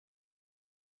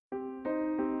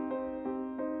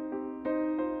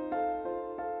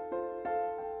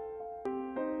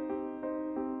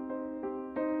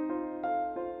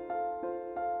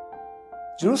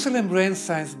Jerusalem Brain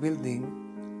Science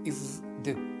Building is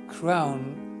the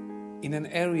crown in an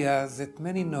area that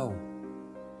many know.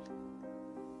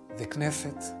 The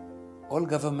Knesset, all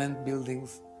government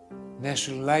buildings,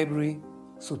 National Library,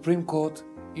 Supreme Court,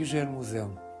 Israel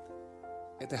Museum.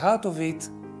 At the heart of it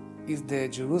is the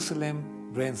Jerusalem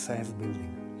Brain Science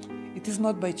Building. It is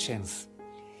not by chance.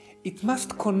 It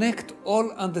must connect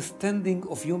all understanding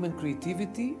of human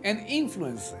creativity and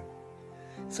influence them.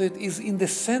 So it is in the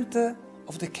center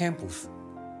of the campus.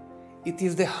 It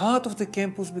is the heart of the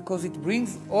campus because it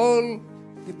brings all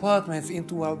departments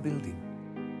into our building.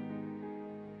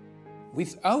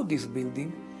 Without this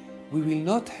building, we will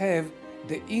not have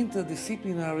the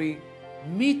interdisciplinary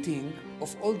meeting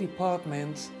of all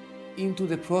departments into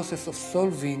the process of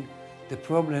solving the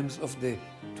problems of the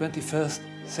 21st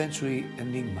century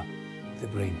enigma, the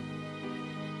brain.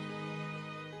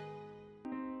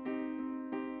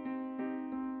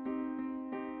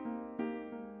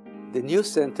 The new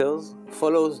centers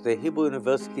follows the Hebrew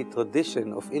University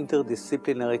tradition of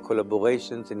interdisciplinary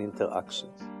collaborations and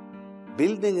interactions,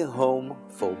 building a home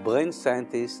for brain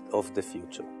scientists of the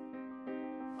future.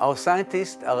 Our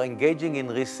scientists are engaging in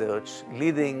research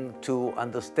leading to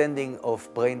understanding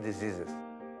of brain diseases.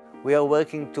 We are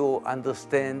working to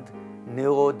understand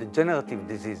neurodegenerative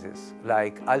diseases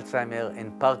like Alzheimer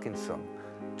and Parkinson,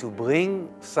 to bring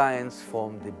science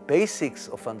from the basics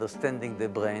of understanding the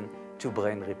brain to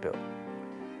brain repair.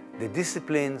 The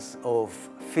disciplines of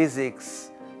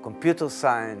physics, computer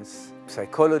science,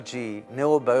 psychology,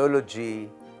 neurobiology,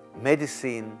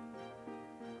 medicine,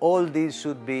 all these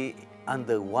should be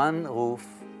under one roof,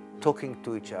 talking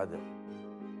to each other.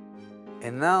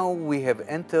 And now we have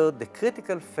entered the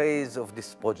critical phase of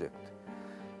this project,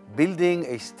 building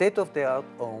a state-of-the-art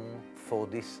home for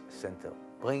this center,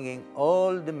 bringing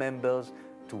all the members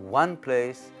to one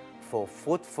place for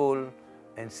fruitful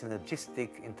and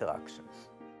synergistic interactions.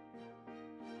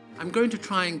 I'm going to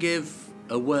try and give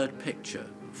a word picture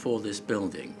for this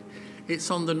building.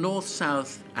 It's on the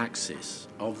north-south axis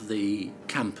of the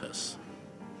campus.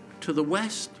 To the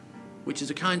west, which is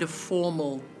a kind of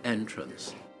formal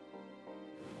entrance.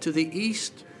 To the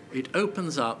east, it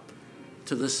opens up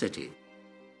to the city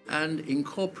and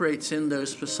incorporates in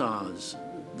those facades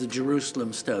the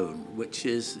Jerusalem stone, which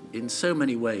is in so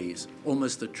many ways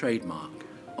almost the trademark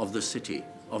of the city,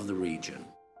 of the region.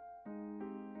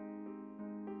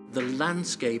 The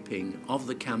landscaping of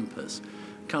the campus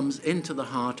comes into the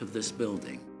heart of this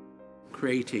building,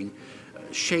 creating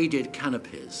shaded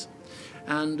canopies.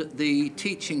 And the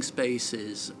teaching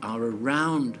spaces are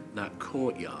around that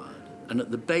courtyard. And at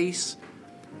the base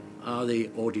are the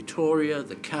auditoria,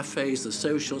 the cafes, the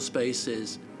social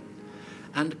spaces.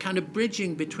 And kind of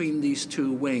bridging between these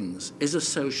two wings is a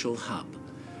social hub,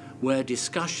 where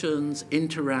discussions,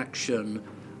 interaction,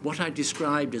 what I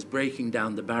described as breaking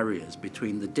down the barriers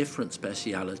between the different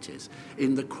specialities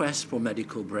in the quest for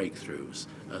medical breakthroughs.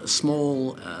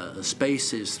 Small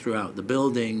spaces throughout the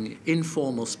building,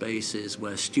 informal spaces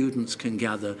where students can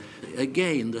gather.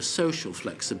 Again, the social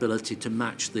flexibility to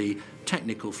match the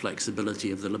technical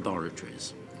flexibility of the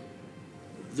laboratories.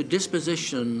 The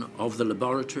disposition of the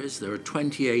laboratories, there are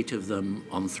 28 of them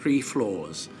on 3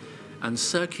 floors, and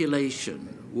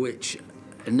circulation, which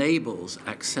enables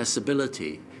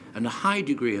accessibility and a high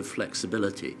degree of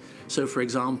flexibility. So, for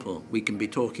example, we can be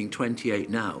talking 28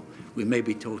 now. We may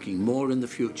be talking more in the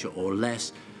future or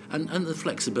less, and the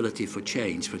flexibility for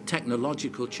change, for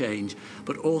technological change,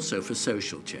 but also for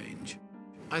social change.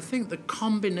 I think the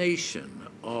combination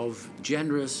of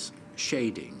generous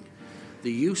shading,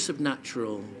 the use of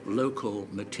natural local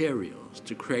materials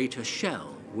to create a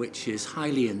shell which is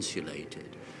highly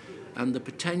insulated, and the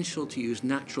potential to use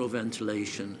natural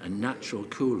ventilation and natural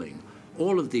cooling,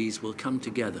 all of these will come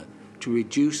together to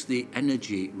reduce the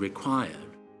energy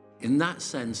required, in that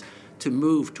sense, to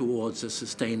move towards a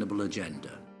sustainable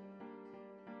agenda.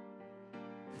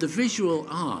 The visual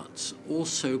arts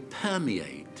also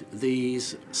permeate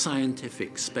these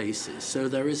scientific spaces, so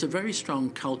there is a very strong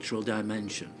cultural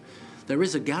dimension. There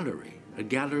is a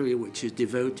gallery which is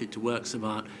devoted to works of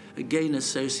art, again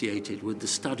associated with the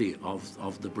study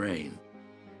of the brain.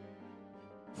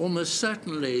 Almost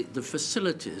certainly the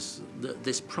facilities that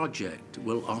this project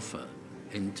will offer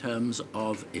in terms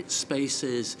of its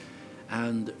spaces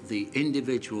and the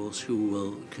individuals who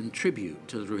will contribute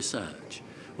to the research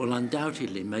will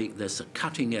undoubtedly make this a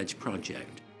cutting-edge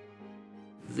project.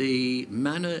 The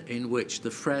manner in which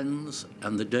the friends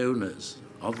and the donors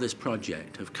of this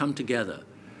project have come together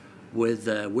with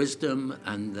their wisdom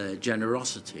and their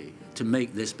generosity to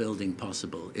make this building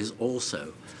possible is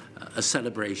also a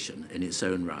celebration in its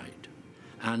own right,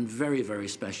 and very, very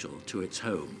special to its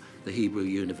home. the Hebrew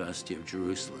University of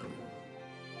Jerusalem.